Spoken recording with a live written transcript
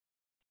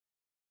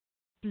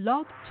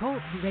Blog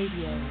Talk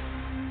Radio.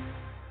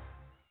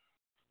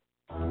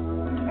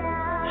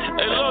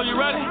 Hey, Lil, you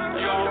ready?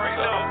 You already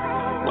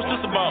know. What's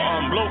this about?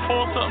 Blow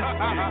 4 or something?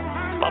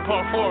 About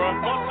part 4, right?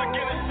 Once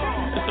again,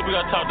 it's we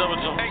got top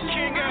double jump. Hey,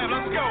 King Ab,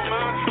 let's go,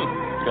 man.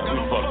 Got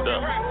me fucked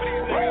up.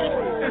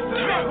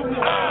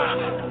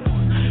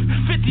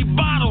 50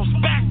 bottles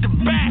back to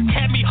back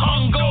had me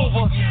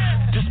hungover.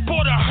 Just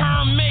bought a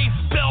Hermes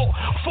belt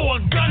for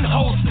a gun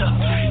holster.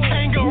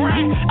 Hang a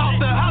rack out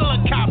the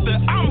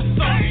helicopter. I'm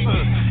sober.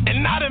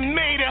 And I done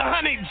made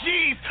 100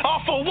 G's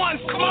off of one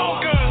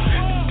smoker.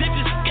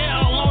 Digit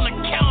scale on the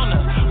counter.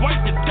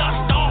 Wipe the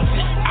dust off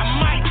it. I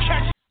might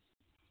catch.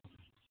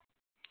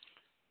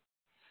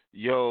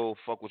 Yo,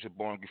 fuck with your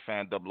boy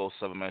fan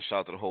 007, man. Shout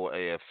out to the whole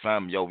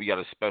AFM. Yo, we got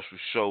a special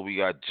show. We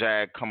got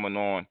Jag coming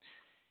on.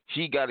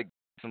 He got to get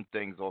some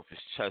things off his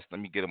chest. Let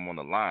me get him on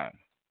the line.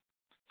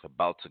 It's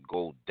about to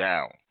go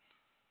down.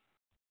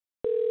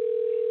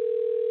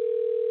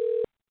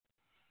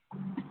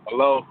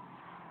 Hello.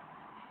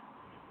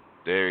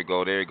 There you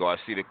go. I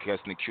see the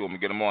cast in the queue. I'm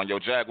going to get him on. Yo,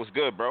 Jag, what's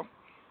good, bro?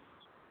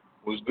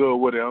 What's good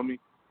with it, homie?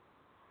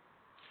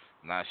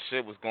 Nah,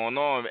 shit, what's going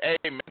on? Hey,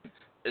 man,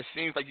 it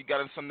seems like you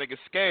got in some niggas'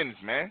 skins,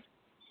 man.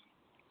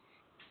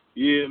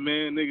 Yeah,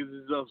 man,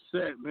 niggas is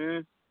upset,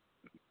 man.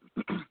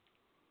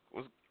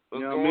 What's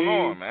going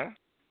on, man?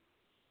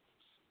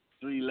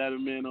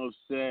 3letterman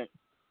upset.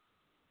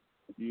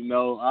 You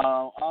know,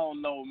 I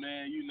don't know,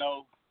 man. You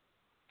know,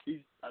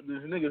 these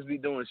niggas be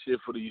doing shit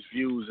for these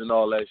views and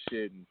all that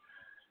shit,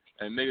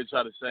 and niggas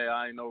try to say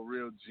I ain't no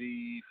real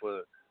G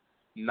for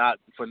not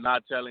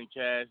telling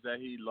Cash that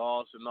he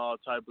lost and all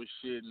type of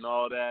shit and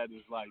all that.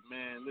 It's like,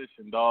 man,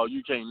 listen, dog,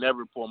 you can't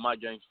never pull my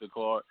gangster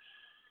card.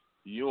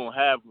 You don't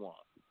have one.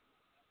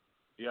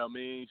 You know what I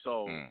mean?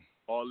 So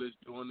all this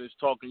doing this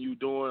talking you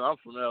doing, I'm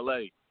from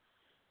LA.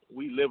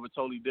 We live a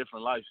totally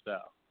different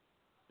lifestyle.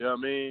 You know what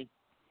I mean?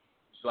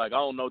 It's like, I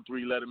don't know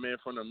 3letterman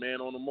from the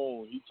man on the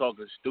moon. He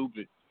talking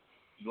stupid.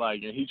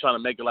 Like, and he trying to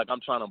make it like I'm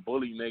trying to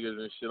bully niggas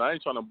and shit. I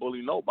ain't trying to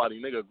bully nobody,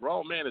 nigga. A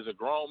grown man is a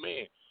grown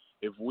man.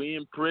 If we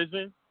in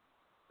prison,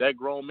 that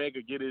grown man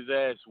could get his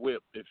ass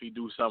whipped if he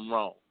do something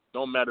wrong.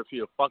 Don't matter if he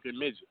a fucking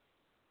midget.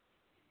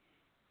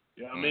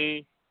 You know what I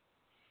mean?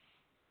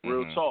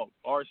 Real talk.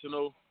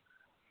 Arsenal.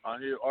 I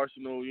hear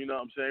Arsenal, you know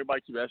what I'm saying?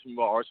 Everybody keep asking me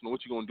about Arsenal.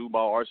 What you gonna do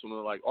about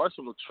Arsenal? Like,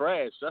 Arsenal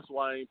trash. That's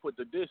why I ain't put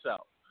the diss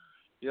out.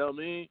 You know what I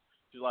mean?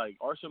 It's like,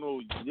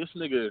 Arsenal, this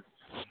nigga,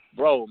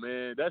 bro,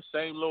 man, that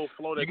same little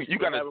flow that you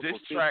got a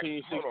diss track.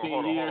 15, 16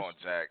 hold years. on,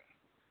 Jack.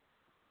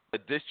 A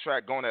diss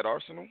track going at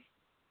Arsenal?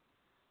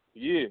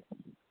 Yeah.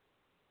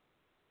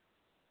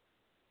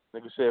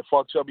 Nigga said,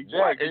 fuck Chubby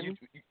Jack.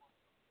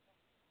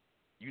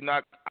 You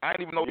not, I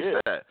didn't even know you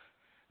said that.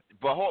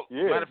 But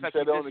matter of fact, said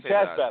you that on did the say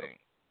cash that, battle.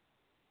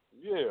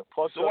 Yeah,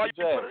 fuck so why Chubby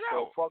you Jack. put it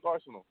out? So fuck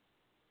Arsenal.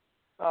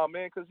 Nah,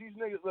 man, because these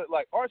niggas,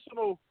 like,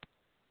 Arsenal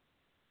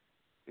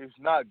is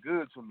not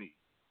good to me.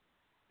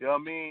 You know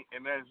what I mean?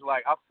 And that's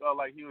like, I felt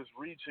like he was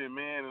reaching,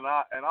 man, and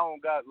I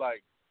don't got,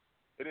 like,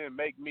 it didn't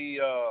make me, you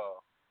know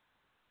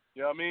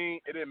what I mean?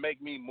 It didn't make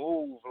me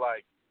move.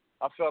 Like,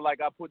 I felt like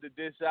I put the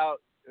diss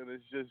out, and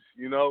it's just,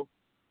 you know,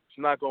 it's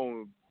not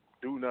going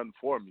to do nothing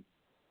for me.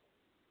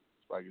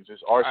 It's like, it's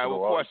just Arsenal.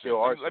 All right, well,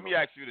 Arsenal. let me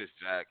ask you this,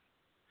 Jack.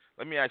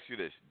 Let me ask you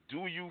this.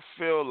 Do you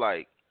feel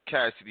like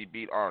Cassidy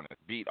beat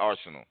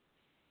Arsenal?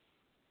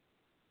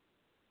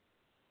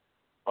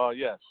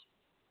 Yes.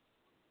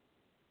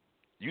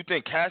 You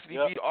think Cassidy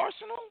beat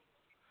Arsenal?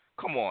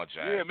 Come on,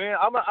 Jack. Yeah, man.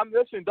 I'm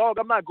listen, dog.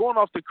 I'm not going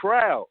off the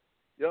crowd.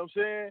 You know what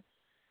I'm saying?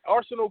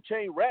 Arsenal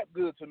can't rap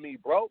good to me,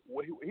 bro.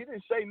 He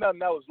didn't say nothing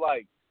that was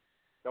like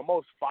the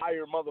most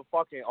fire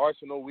motherfucking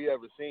Arsenal we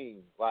ever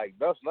seen. Like,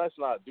 let's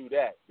not do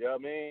that. You know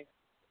what I mean?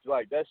 It's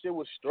like, that shit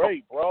was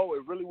straight, bro.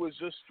 It really was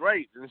just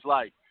straight. And it's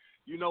like,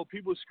 you know,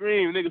 people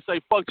scream, niggas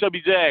say, fuck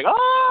Chubby Jag.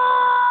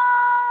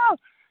 Ah!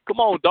 Come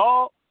on,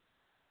 dog.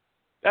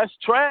 That's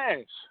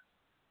trash.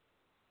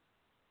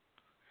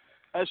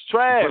 That's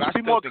trash.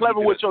 Be more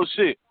clever with your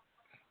shit.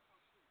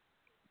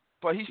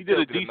 But he did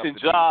a decent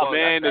job,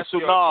 man. As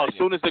soon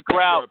as the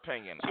crowd,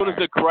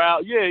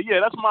 yeah,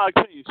 that's my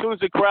opinion. As soon as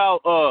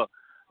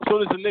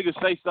the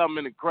niggas say something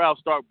and the crowd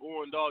start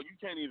booing, dog, you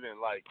can't even,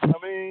 like, I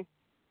mean,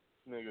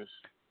 niggas.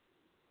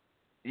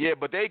 Yeah,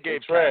 but they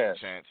gave Cass a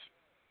chance.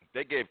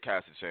 They gave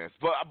Cass a chance.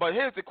 But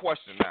here's the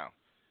question now.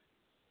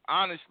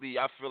 Honestly,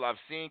 I feel I've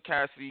seen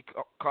Cassidy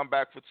come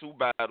back for 2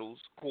 battles.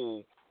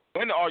 Cool.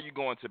 When are you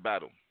going to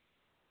battle?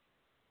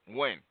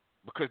 When?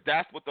 Because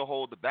that's what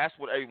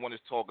everyone is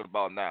talking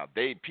about now.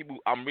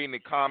 I'm reading the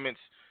comments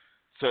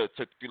to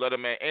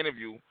 3letterman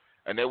interview,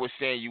 and they were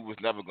saying you was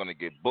never gonna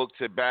get booked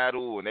to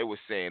battle, and they were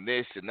saying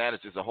this and that.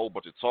 It's just a whole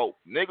bunch of talk.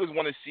 Niggas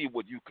want to see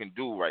what you can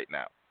do right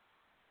now.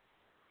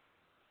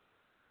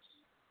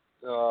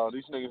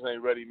 These niggas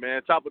ain't ready,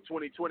 man. Top of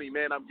 2020,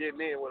 man. I'm getting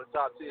in with a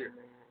top tier.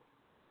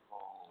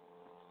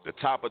 The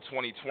top of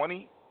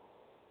 2020?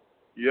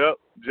 Yep,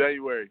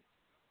 January.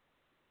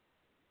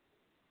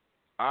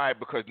 All right,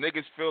 because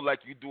niggas feel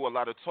like you do a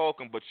lot of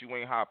talking, but you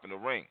ain't hopping the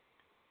ring.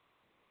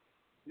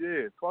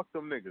 Yeah, fuck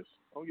them niggas.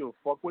 I don't give a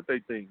fuck what they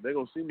think. They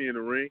gonna see me in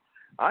the ring.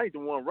 I ain't the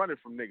one running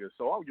from niggas,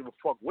 so I don't give a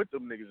fuck what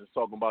them niggas is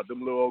talking about.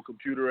 Them little old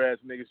computer ass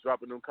niggas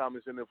dropping them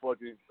comments in their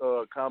fucking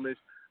comments.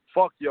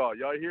 Fuck y'all.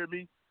 Y'all hear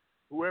me?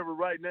 Whoever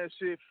writing that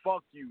shit,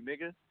 fuck you,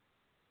 nigga.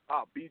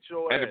 I'll beat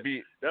your ass.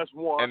 That's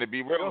one. And to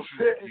be real,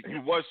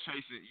 you was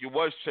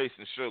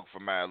chasing Suge for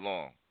mad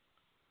long.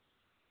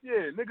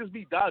 Yeah, niggas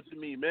be dodging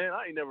me, man.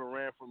 I ain't never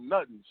ran from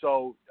nothing.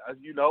 So,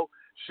 you know,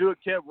 Suge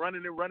kept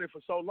running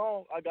for so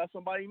long, I got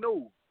somebody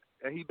new.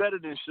 And he better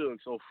than Suge,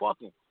 so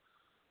fuck him.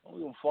 I don't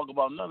give a fuck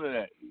about none of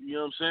that. You know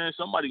what I'm saying?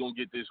 Somebody gonna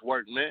get this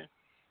work, man.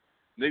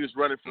 Niggas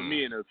running for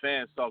me and the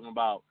fans talking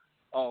about,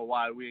 oh,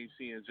 why we ain't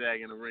seeing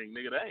Jag in the ring.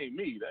 Nigga, that ain't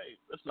me.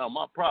 That's not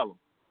my problem.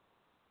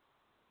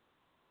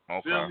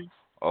 Okay. Feel me?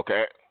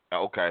 Okay.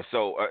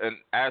 So, and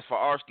as for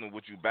Arsonal,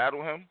 would you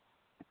battle him?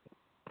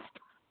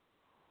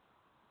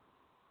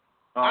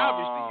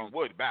 Obviously, you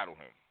would battle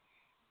him.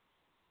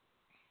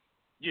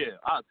 Yeah,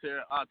 I'll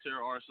tear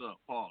Ars up.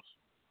 Pause.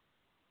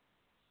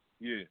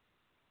 Yeah.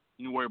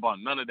 You don't worry about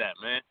none of that,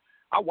 man.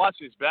 I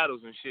watched his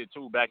battles and shit,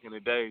 too, back in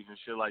the days and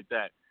shit like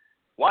that.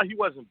 Why he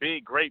wasn't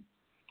big, Grape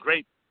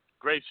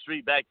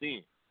Street back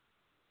then?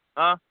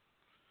 Huh?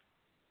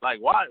 Like,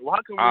 why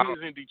come when he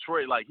was in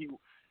Detroit, like,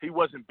 he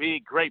wasn't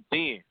big Grape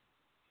then?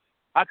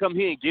 How come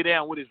he didn't get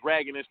down with his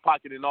rag in his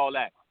pocket and all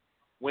that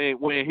when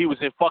he was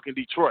in fucking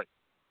Detroit?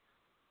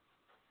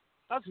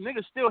 Us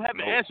niggas still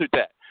haven't answered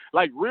that.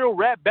 Like, real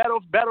battle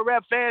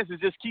rap fans is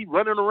just keep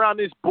running around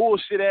this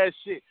bullshit-ass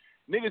shit.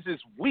 Niggas is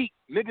weak.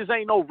 Niggas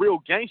ain't no real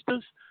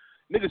gangsters.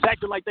 Niggas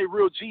acting like they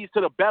real G's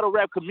to the battle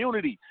rap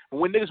community.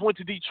 And when niggas went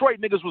to Detroit,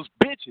 niggas was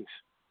bitches.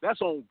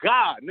 That's on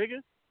God,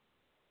 nigga.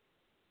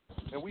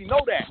 And we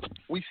know that.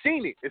 We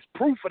seen it. It's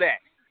proof of that.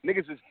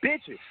 Niggas is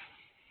bitches.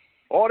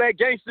 All that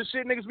gangster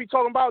shit niggas be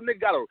talking about,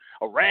 nigga got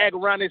a rag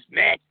around his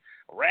neck.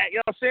 A rag, you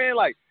know what I'm saying?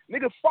 Like,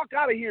 nigga, fuck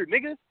out of here,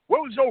 nigga.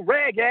 Where was your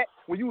rag at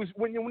when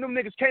them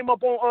niggas came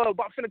up on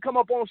about finna come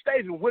up on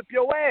stage and whip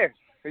your ass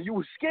and you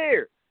was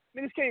scared?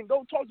 Niggas can't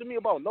go talk to me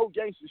about no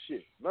gangster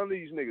shit. None of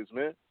these niggas,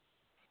 man.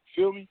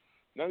 Feel me?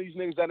 None of these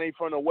niggas that ain't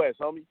from the West,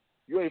 homie.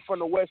 You ain't from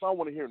the West, I don't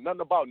want to hear nothing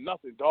about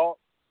nothing, dog.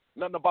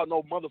 Nothing about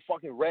no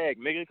motherfucking rag,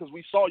 nigga, because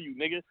we saw you,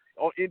 nigga.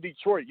 In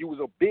Detroit, you was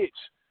a bitch.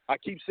 I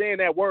keep saying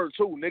that word,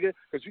 too, nigga,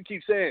 because you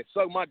keep saying,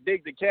 suck my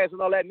dick, the cats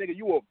and all that, nigga.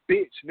 You a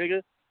bitch,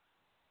 nigga.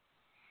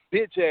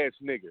 Bitch-ass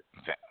nigga.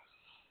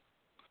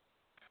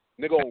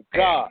 Nigga, on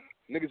God.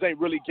 Niggas ain't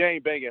really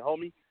gang-banging,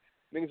 homie.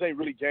 Niggas ain't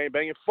really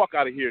gang-banging. Fuck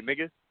out of here,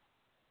 nigga.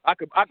 I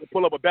could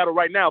pull up a battle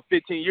right now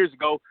 15 years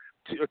ago,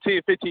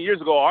 10, 15 years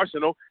ago,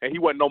 Arsonal, and he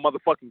wasn't no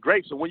motherfucking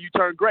grape. So when you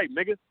turned grape,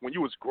 nigga, when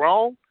you was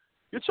grown,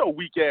 get your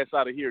weak ass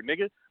out of here,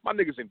 nigga. My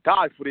niggas done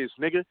died for this,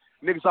 nigga.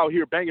 Niggas out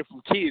here banging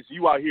from kids.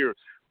 You out here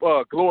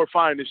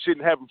glorifying this shit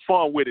and having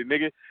fun with it,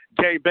 nigga.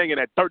 Gang banging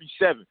at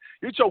 37.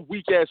 Get your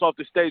weak ass off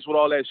the stage with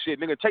all that shit,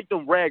 nigga. Take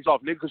them rags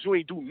off, nigga, because you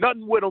ain't do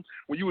nothing with them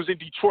when you was in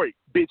Detroit,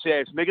 bitch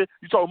ass, nigga.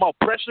 You talking about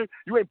pressure?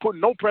 You ain't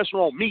putting no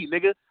pressure on me,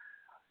 nigga.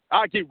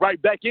 I'll get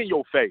right back in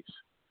your face.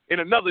 In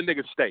another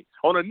nigga state,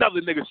 on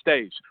another nigga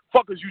stage.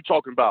 Fuck is you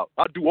talking about?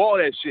 I do all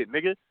that shit,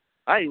 nigga.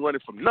 I ain't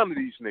running from none of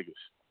these niggas.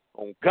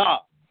 On God.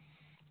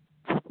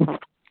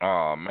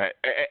 Oh, man.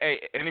 Hey,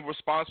 any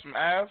response from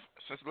Av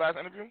since the last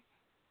interview?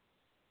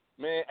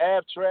 Man,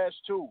 Av trash,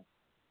 too.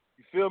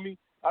 You feel me?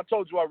 I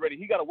told you already,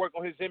 he got to work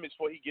on his image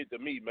before he get to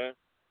me, man.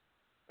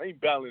 I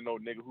ain't battling no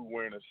nigga who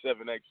wearing a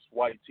 7X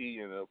white tee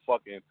and a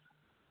fucking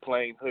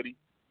plain hoodie.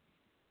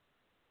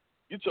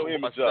 Get your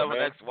image up,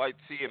 man. 7X white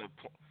tee and a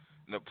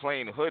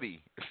plain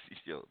hoodie.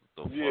 Yo,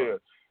 yeah,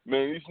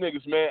 man, these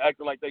niggas, man,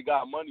 acting like they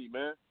got money,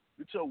 man.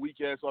 Get your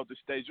weak ass off the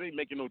stage. You ain't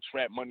making no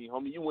trap money,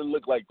 homie. You wouldn't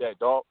look like that,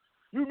 dog.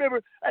 You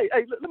remember, hey,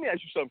 let me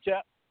ask you something,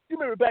 Cap. You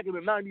remember back in the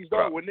 90s,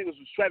 dog, when niggas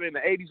was trapping, in the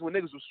 80s, when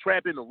niggas was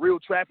trapping, the real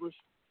trappers?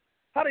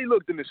 How they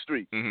looked in the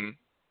street? Mm-hmm.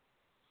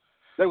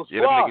 They was fly.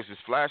 Yeah, them niggas is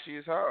flashy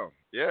as hell.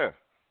 Yeah.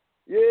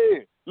 Yeah.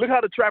 Look how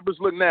the trappers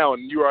look now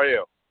in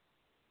URL.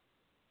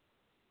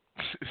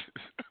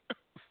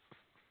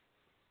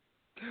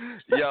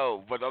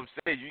 Yo, but I'm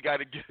saying you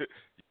gotta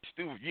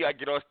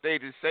get on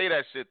stage and say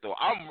that shit though.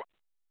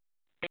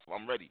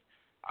 I'm ready.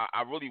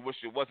 I really wish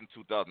it wasn't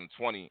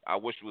 2020. I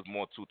wish it was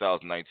more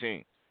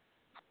 2019.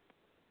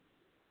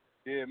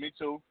 Yeah, me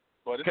too.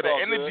 But it's Cause all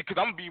the energy,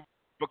 good.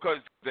 because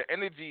the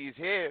energy is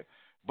here,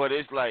 but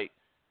it's like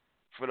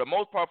for the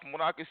most part, from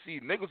what I can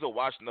see, niggas are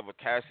watching another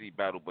Cassidy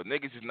battle, but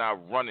niggas is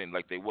not running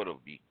like they would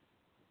have been.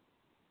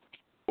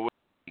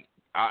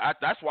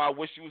 That's why I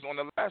wish he was on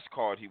the last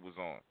card he was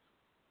on.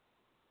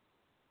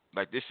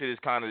 Like, this shit is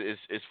kind of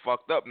it's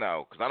fucked up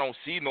now because I don't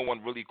see no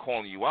one really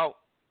calling you out.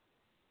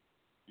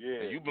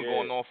 Yeah, and you've been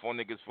going off on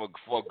niggas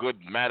for a good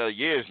matter of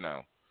years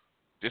now.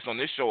 Just on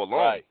this show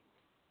alone.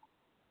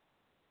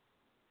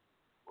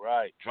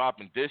 Right.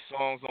 Dropping diss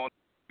songs on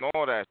and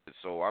all that shit.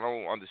 So I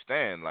don't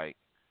understand, like,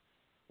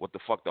 what the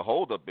fuck the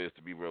holdup is,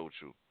 to be real with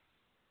you.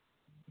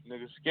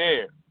 Niggas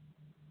scared.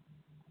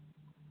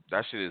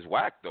 That shit is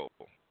whack, though.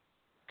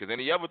 Because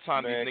any other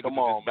time these niggas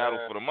just battle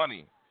for the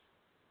money.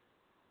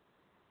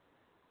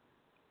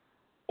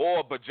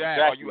 But Jag,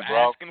 exactly, are you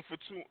bro. asking for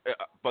too?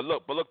 But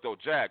look though,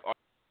 Jag, are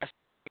you asking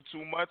for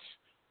too much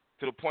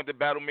to the point the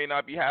battle may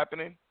not be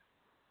happening?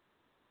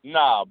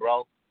 Nah,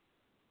 bro.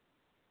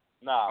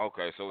 Nah.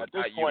 Okay, so at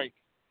this point,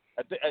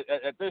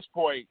 at this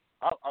point,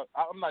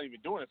 I'm not even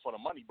doing it for the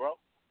money, bro.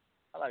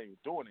 I'm not even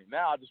doing it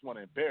now. I just want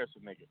to embarrass a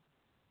nigga.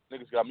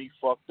 Niggas got me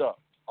fucked up.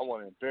 I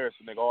want to embarrass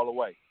a nigga all the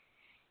way.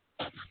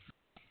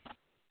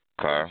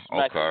 Okay.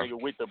 Smack a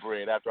nigga with the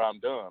bread after I'm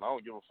done. I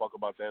don't give a fuck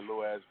about that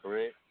little ass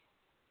bread.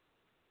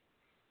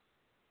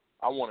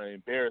 I want to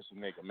embarrass a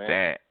nigga, man.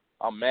 Damn.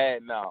 I'm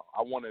mad now.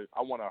 I want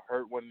to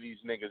hurt one of these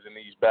niggas in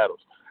these battles.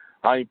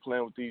 I ain't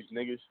playing with these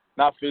niggas.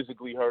 Not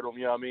physically hurt them,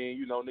 you know what I mean?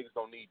 You know, niggas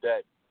don't need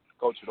that.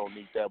 Culture don't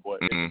need that, but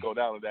if you go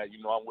down to that,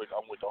 you know, I'm with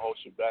the whole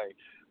shebang.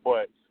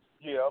 But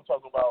yeah, I'm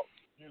talking about,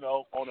 you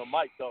know, on a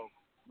mic though,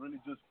 really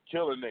just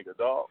kill a nigga,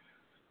 dog.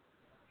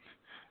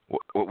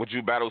 Would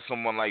you battle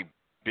someone like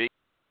Big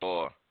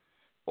or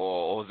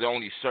is there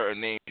only certain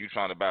names you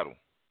trying to battle?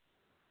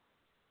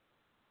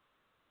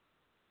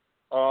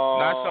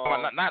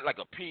 Not like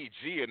a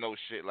PG or no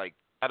shit, like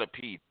not a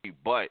PG,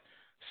 but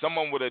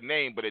someone with a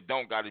name, but it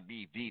don't got to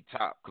be the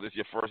top because it's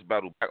your first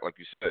battle back, like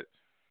you said.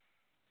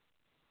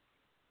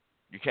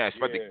 You can't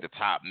expect the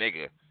top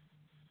nigga.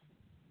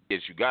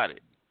 Yes, you got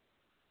it.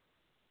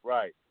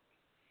 Right.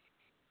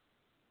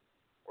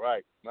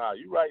 Nah,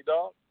 you right,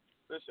 dog.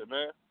 Listen,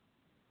 man.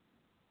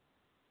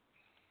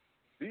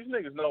 These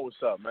niggas know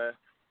what's up, man.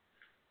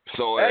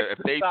 So if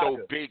they throw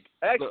big,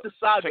 ask the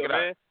saga,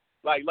 man. Out.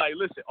 Like,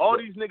 listen. All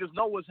these niggas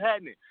know what's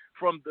happening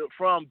from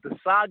the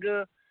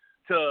saga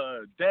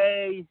to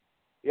Day.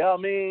 You know what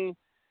I mean?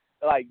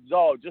 Like,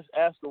 dog, just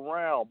ask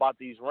around about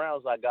these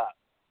rounds I got.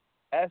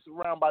 Ask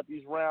around about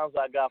these rounds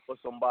I got for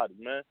somebody,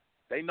 man.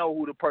 They know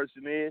who the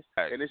person is,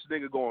 and this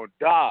nigga gonna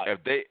die.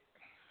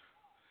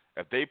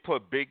 If they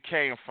put Big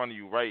K in front of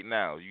you right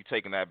now, you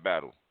taking that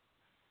battle?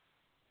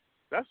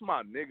 That's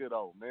my nigga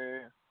though,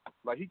 man.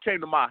 Like he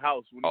came to my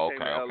house when he came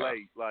to LA.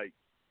 Like,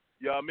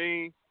 you know what I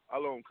mean? I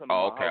let him come to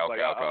my house.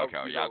 Okay.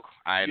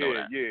 I know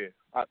that.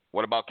 Yeah.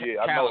 What about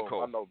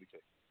Calico? I know BK.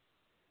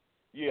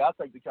 Yeah, I'll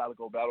take the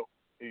Calico battle.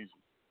 Easy.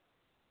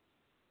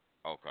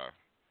 Okay.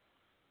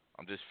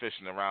 I'm just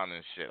fishing around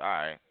and shit. All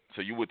right.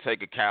 So you would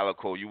take a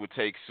Calico. You would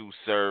take Sue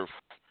Surf.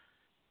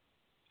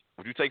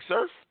 Would you take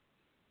Surf?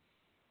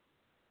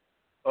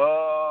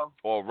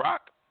 Or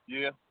Rock?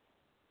 Yeah.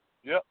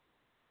 Yep.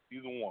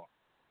 Either one.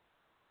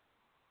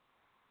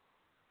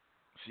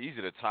 See, these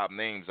are the top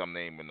names I'm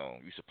naming though.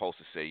 You're supposed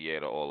to say yeah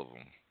to all of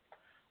them.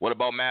 What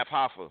about Mav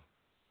Hoffa?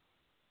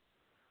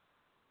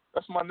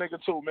 That's my nigga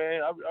too,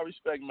 man. I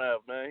respect Mav,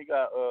 man.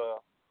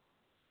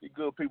 He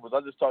good people.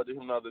 I just talked to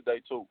him the other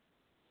day too.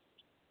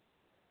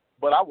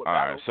 But I would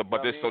battle.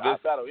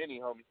 I'd battle any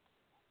homie.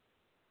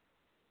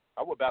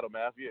 I would battle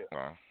Mav, yeah.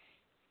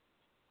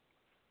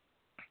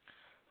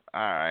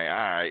 All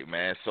right,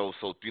 man. So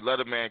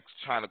 3letterman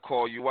trying to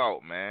call you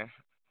out, man.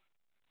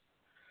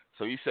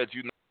 So he said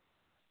you know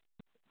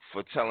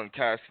for telling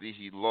Cassidy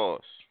he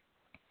lost.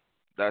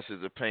 That's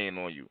his opinion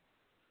on you.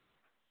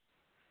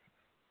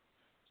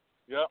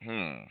 Yep.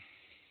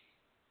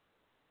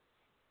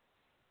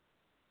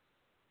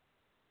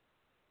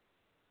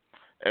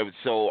 And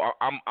so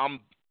I'm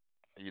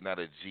you're not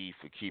a G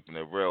for keeping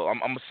it real.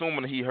 I'm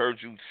assuming he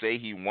heard you say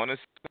he won us.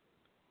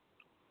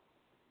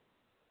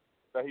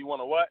 That he won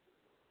a what?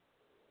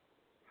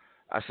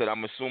 I said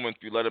I'm assuming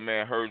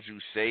 3letterman heard you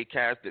say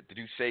Cassidy. Did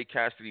you say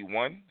Cassidy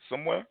won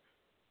somewhere?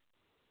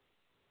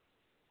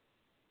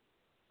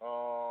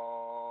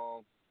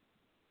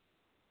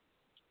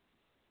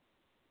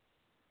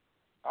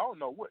 I don't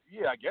know what.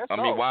 Yeah, I guess. I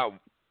mean, why?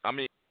 I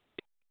mean,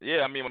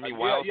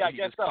 why else did he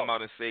just come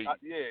out and say?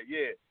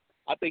 Yeah.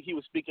 I think he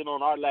was speaking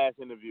on our last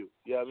interview.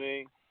 You know what I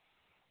mean?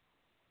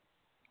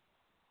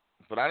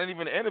 But I didn't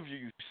even interview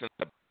you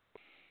since.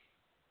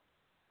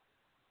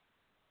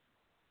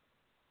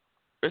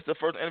 It's the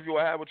first interview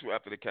I had with you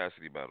after the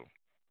Cassidy battle.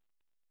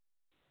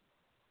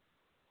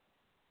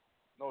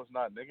 No, it's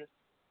not, nigga.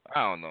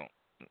 I don't know.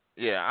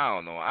 Yeah, I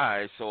don't know. All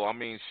right, so I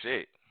mean,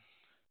 shit.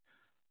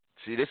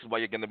 See, this is why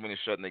you're gonna really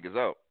shut niggas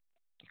up.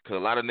 Cause a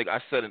lot of niggas,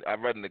 I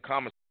read in the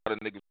comments, a lot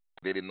of niggas,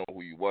 they didn't know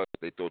who you was.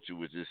 They thought you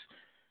was just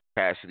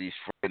Cassidy's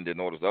friend and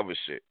all this other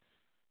shit.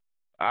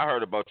 I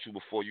heard about you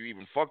before you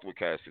even fucked with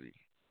Cassidy.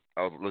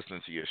 I was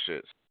listening to your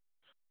shit.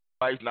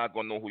 Everybody's not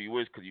gonna know who you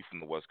is because you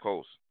from the West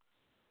Coast,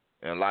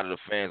 and a lot of the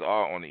fans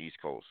are on the East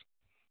Coast.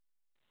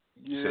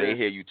 Yeah. So they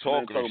hear you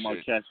talking and about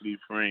shit. Cassidy's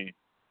friend.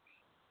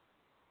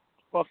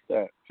 Fuck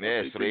that.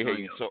 Yeah, so they hear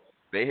you talk.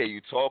 They hear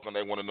you talking.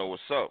 They want to know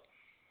what's up.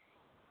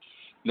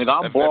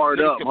 Nigga, I'm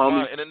barred up,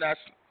 homie.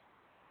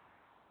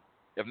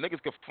 If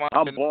niggas could find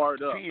I'm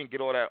barred up and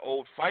get all that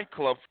old Fight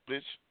Club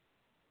footage,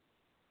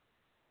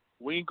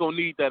 we ain't gonna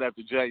need that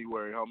after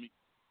January, homie.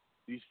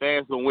 These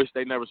fans gonna wish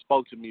they never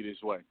spoke to me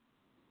this way.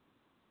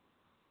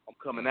 I'm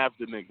coming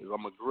after niggas.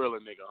 I'm a gorilla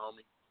nigga,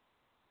 homie.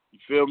 You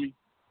feel me?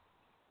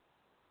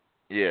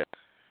 Yeah.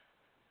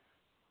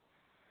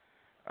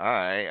 All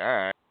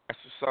right. That's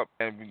what's up,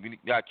 man. We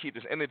gotta keep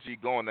this energy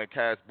going that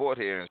Cass bought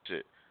here and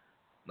shit.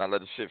 Not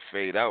let the shit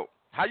fade out.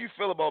 How you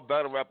feel about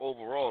battle rap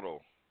overall,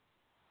 though?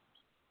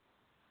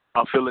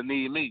 I feel it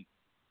need me.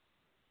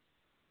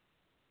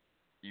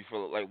 You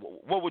feel like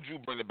what would you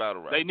bring to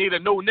battle rap? They need a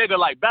new nigga.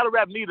 Like battle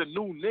rap need a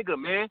new nigga,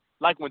 man.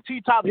 Like when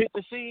T-Top hit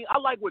the scene, I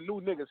like when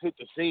new niggas hit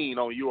the scene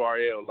on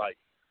URL. Like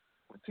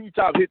when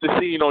T-Top hit the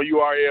scene on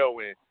URL,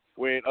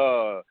 when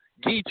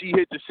Geechee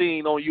hit the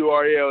scene on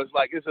URL, it's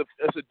like it's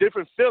a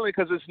different feeling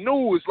because it's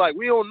new. It's like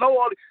we don't know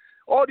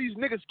all these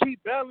niggas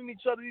keep battling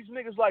each other. These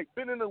niggas like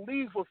been in the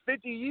league for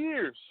 50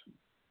 years.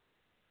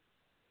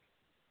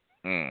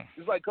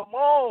 It's like, come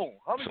on,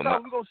 how many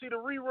times we gonna see the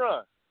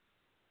rerun?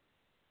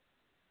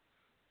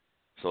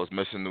 So it's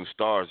missing new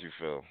stars, you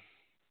feel?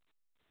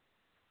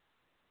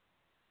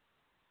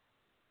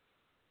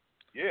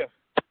 Yeah.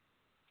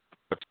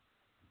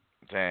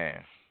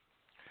 Damn.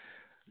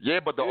 Yeah,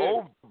 but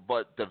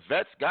the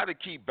vets got to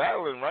keep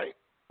battling, right?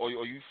 Or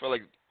you feel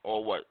like,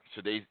 or what?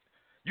 Should they?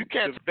 You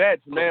can't. The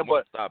vets, man,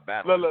 but stop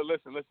battling. Look,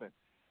 listen.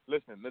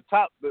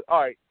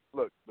 All right,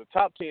 look, the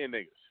top 10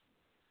 niggas.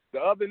 The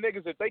other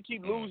niggas, if they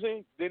keep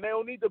losing, then they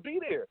don't need to be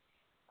there.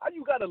 How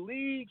you got a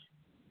league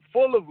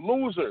full of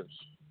losers?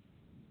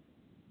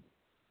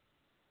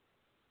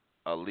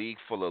 A league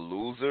full of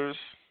losers?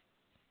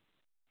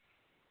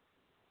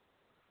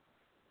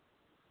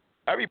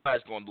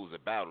 Everybody's going to lose a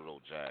battle,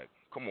 though, Jag.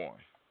 Come on.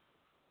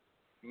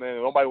 Man,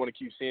 nobody want to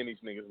keep seeing these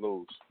niggas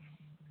lose.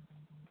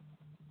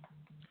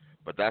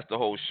 But that's the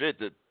whole shit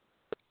that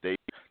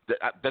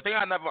the thing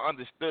I never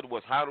understood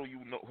was how do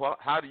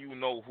you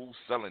know who's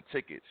selling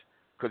tickets?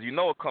 Because you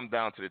know it comes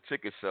down to the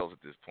ticket sales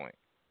at this point.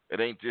 It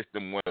ain't just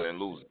them winning and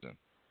losing.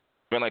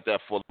 It's been like that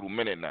for a little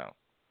minute now.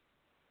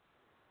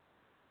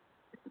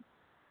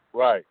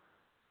 Right.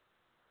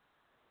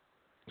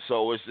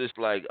 So it's just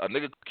like a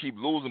nigga keep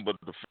losing, but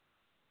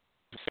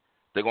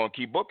they're going to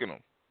keep booking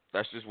them.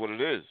 That's just what it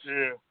is.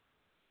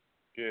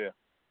 Yeah.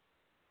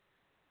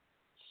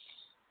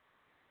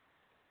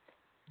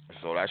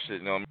 So that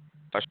shit, you know what I mean?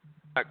 That's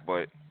back,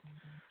 but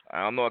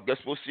I don't know. I guess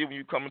we'll see when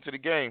you come into the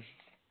game.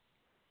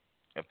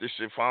 If this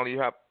shit finally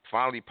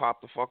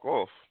pop the fuck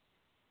off.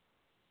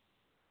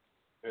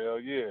 Hell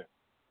yeah.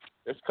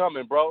 It's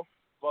coming, bro.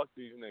 Fuck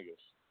these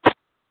niggas.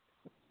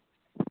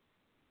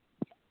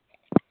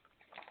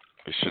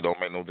 This shit don't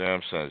make no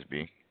damn sense,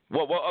 B.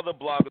 What other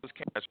bloggers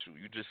catch you?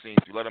 You just seen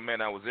 3letterman,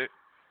 that was it?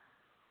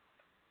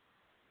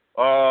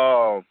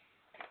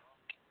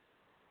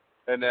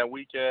 And that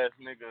weak ass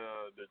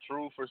nigga, the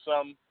truth or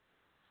something.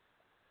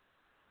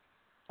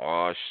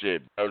 Oh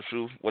shit, the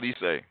truth. What do you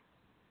say?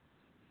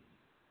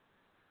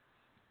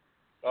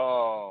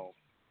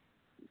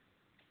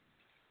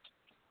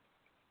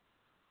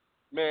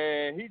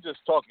 Man, he just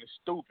talking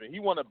stupid. He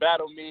want to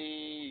battle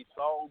me.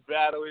 Song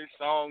battle. His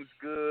song's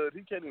good.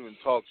 He can't even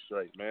talk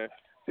straight, man.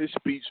 His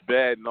speech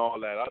bad and all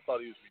that. I thought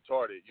he was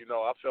retarded. You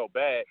know, I felt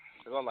bad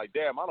because I'm like,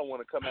 damn, I don't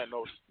want to come at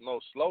no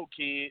slow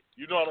kid.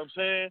 You know what I'm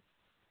saying?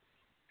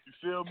 You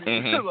feel me?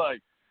 Mm-hmm.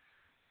 Like,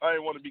 I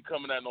ain't want to be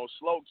coming at no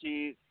slow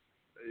kid.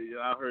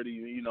 I heard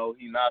he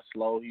not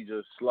slow. He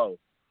just slow.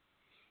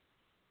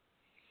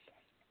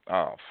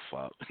 Oh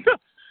fuck.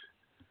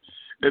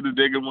 And the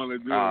nigga want to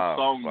do a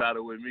song fuck.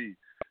 battle with me.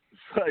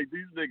 It's like,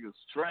 these niggas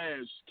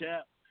trash,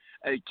 Cap.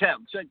 Hey, Cap,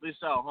 check this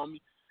out,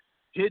 homie.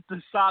 Hit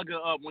the saga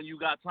up when you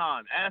got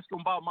time. Ask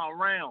him about my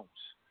rounds.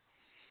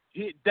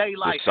 Hit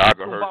Daylight. Ask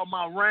him about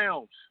my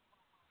rounds.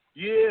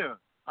 Yeah.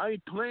 I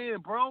ain't playing,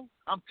 bro.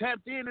 I'm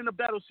tapped in the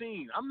battle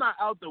scene. I'm not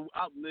out.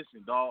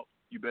 Listen, dog.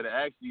 You better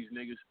ask these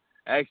niggas.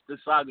 Ask the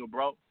saga,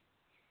 bro.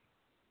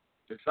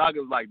 The saga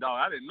was like, dog,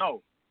 I didn't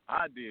know.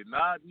 I did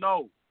not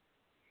know.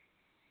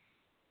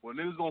 Well,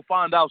 niggas gonna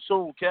find out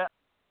soon, Cap.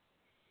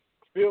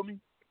 Feel me?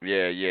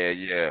 Yeah.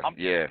 I'm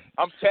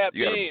tapped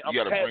in. You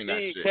gotta tapped bring that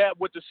in, shit. Cap,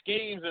 with the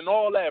schemes and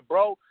all that,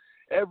 bro.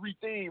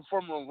 Everything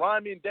from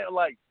rhyming down,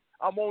 like,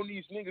 I'm on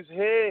these niggas'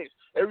 heads.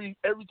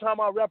 Every time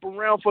I rap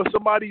around for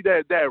somebody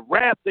that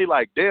rap, they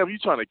like, damn, you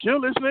trying to kill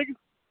this nigga?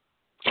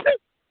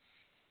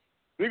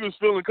 Niggas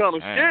feeling kind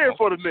of scared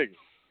for the nigga.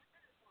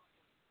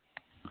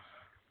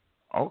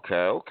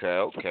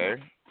 Okay.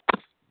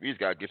 We just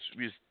gotta get.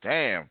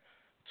 Damn.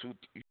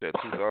 You said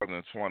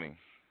 2020.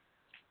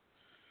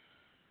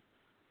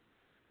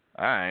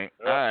 All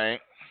right.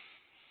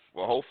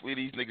 Well, hopefully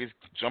these niggas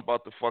jump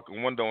out the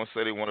fucking window and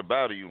say they want to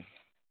battle you.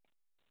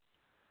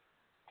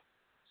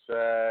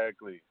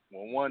 Exactly.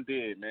 Well, one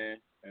did, man,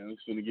 and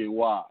it's gonna get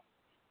wild.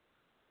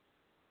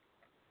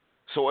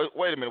 So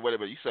wait a minute.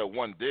 You said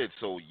one did.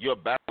 So your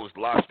battle was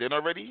locked in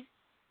already?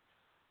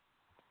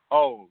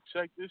 Oh,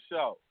 check this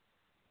out.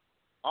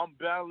 I'm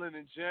battling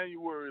in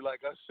January,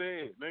 like I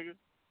said, nigga.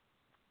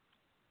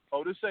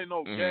 Oh, this ain't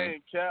no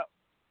game, Cap.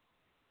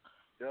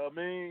 You know what I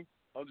mean?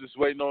 I'm just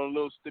waiting on a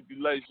little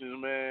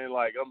stipulation, man.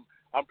 Like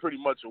I'm pretty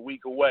much a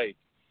week away.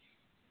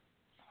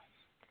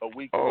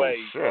 Okay.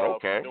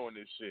 From doing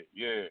this shit.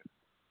 Yeah.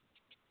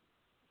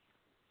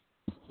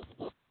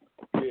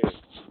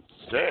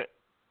 Shit.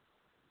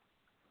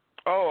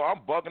 Oh,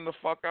 I'm bugging the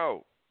fuck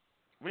out.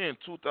 We in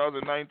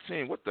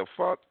 2019. What the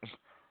fuck?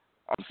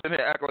 I'm sitting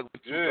here acting like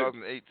it's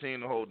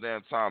 2018 the whole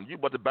damn time. You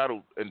about to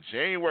battle in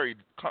January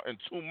in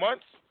 2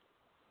 months?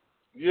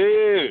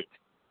 Yeah.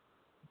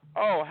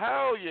 Oh,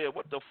 hell yeah.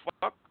 What the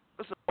fuck?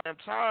 That's a damn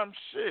time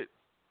shit.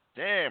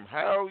 Damn,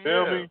 hell yeah.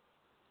 Feel me?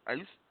 And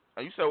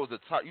you said it was a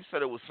top, you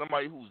said it was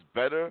somebody who's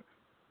better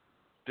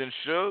than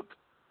Suge?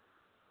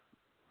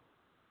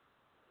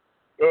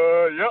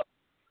 Yep.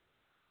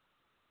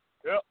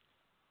 Yep.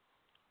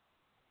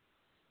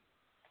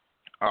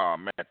 Oh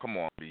man, come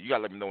on, B. You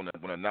gotta let me know when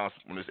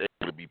it's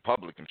able to be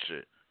public and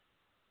shit.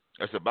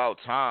 It's about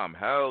time.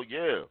 Hell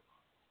yeah.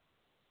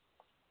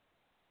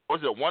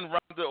 Was it 1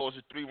 rounder or is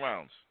it 3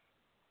 rounds?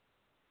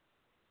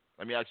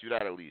 Let me ask you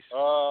that at least.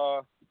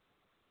 Or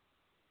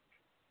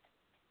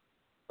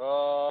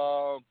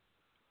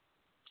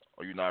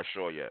you not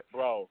sure yet?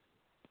 Bro.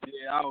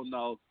 Yeah, I don't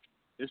know.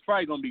 It's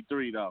probably gonna be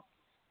 3 though.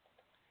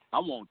 I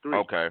want 3.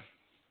 Okay.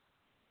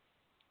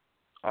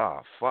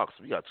 Ah, fuck.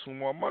 So we got 2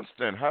 more months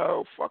then.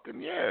 Hell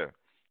fucking yeah.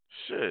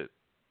 Shit.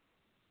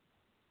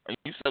 And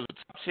you said it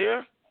was top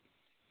tier?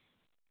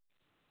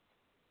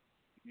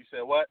 You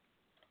said what?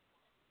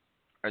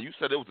 And you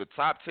said it was a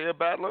top tier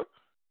battler?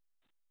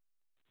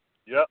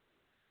 Yep.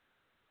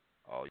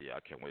 Oh yeah, I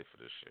can't wait for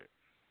this shit.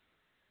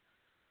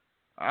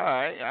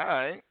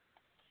 Alright.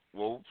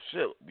 Well,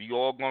 shit, we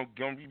all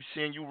gonna be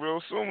seeing you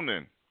real soon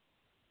then.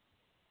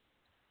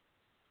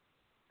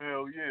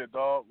 Hell yeah,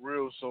 dog.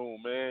 Real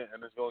soon, man.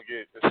 And it's gonna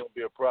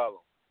be a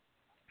problem.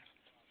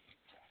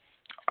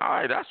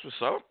 Alright, that's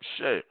what's up.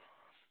 Shit.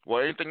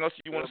 Well, anything else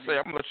you want to say?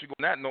 I'm gonna let you go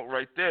on that note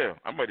right there.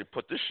 I'm ready to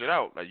put this shit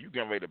out. Like, you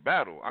getting ready to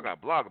battle. I got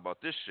a blog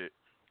about this shit.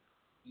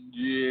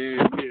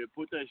 Yeah.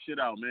 Put that shit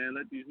out, man.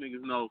 Let these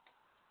niggas know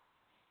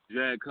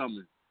Jag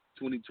coming.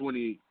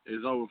 2020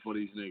 is over for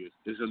these niggas.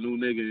 There's a new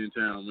nigga in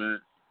town,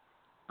 man.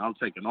 I'm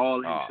taking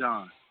all his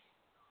shine.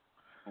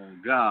 Oh,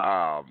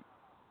 God.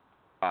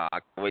 I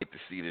can't wait to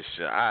see this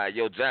shit. All right,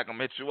 yo, Jack, I'm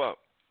gonna hit you up.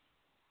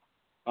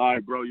 All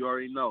right, bro. You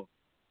already know.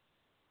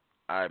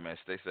 All right, man.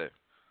 Stay safe.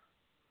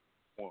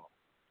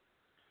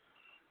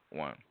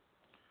 1.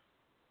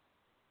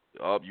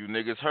 Yup, you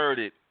niggas heard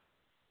it.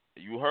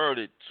 You heard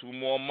it. 2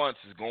 more months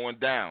is going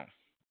down.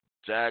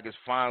 Jag is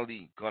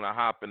finally gonna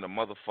hop in the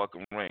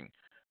motherfucking ring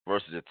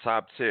versus the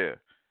top tier.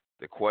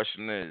 The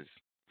question is,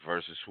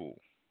 versus who?